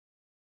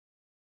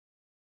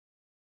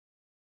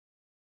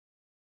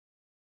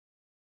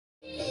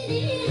In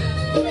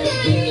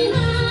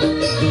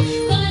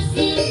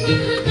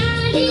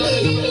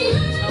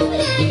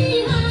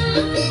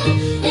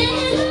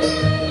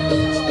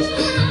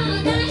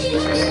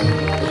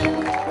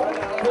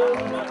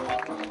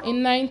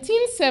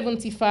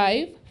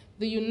 1975,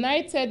 the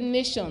United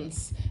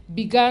Nations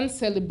began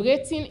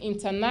celebrating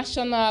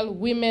International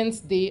Women's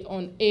Day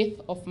on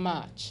 8th of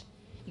March.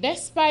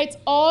 Despite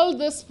all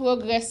this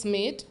progress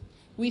made,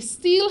 we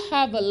still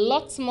have a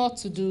lot more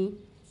to do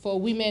for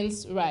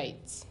women's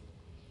rights.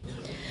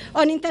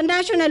 On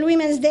International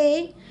Women's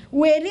Day,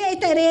 we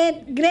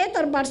reiterate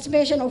greater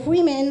participation of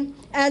women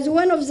as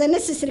one of the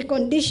necessary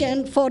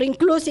conditions for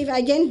Inclusive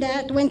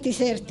Agenda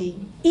 2030.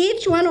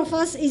 Each one of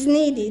us is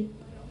needed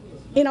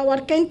in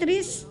our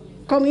countries,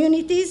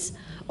 communities,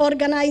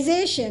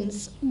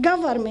 organizations,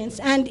 governments,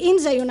 and in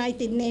the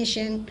United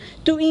Nations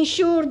to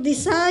ensure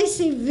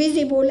decisive,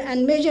 visible,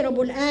 and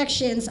measurable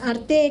actions are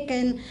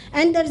taken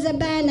under the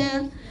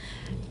banner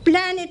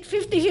Planet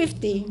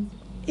 50/50,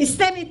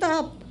 Step It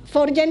Up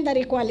for Gender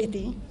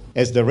Equality.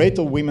 As the rate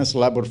of women's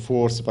labor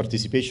force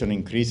participation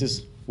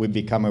increases, we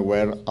become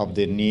aware of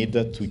the need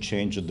to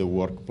change the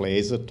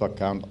workplace to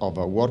account of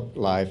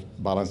work-life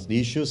balance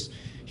issues,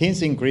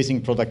 hence increasing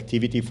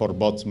productivity for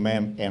both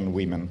men and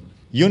women.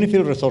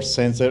 UNIFIL Resource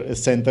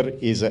Center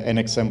is an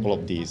example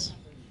of this.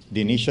 The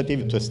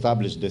initiative to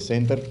establish the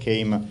center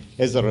came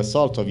as a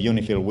result of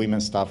UNIFIL women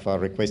staff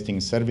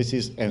requesting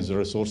services and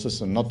resources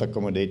not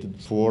accommodated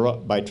for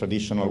by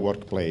traditional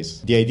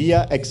workplace. The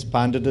idea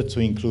expanded to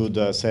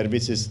include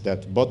services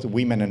that both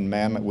women and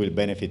men will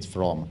benefit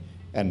from,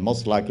 and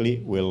most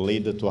likely will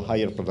lead to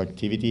higher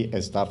productivity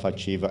as staff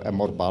achieve a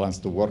more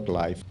balanced work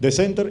life. The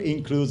center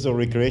includes a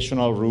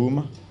recreational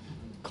room,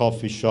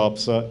 coffee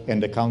shops,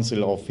 and a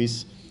council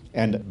office,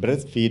 and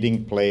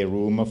breastfeeding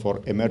playroom for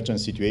emergent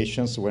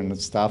situations when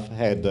staff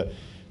had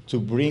to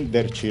bring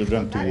their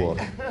children to work.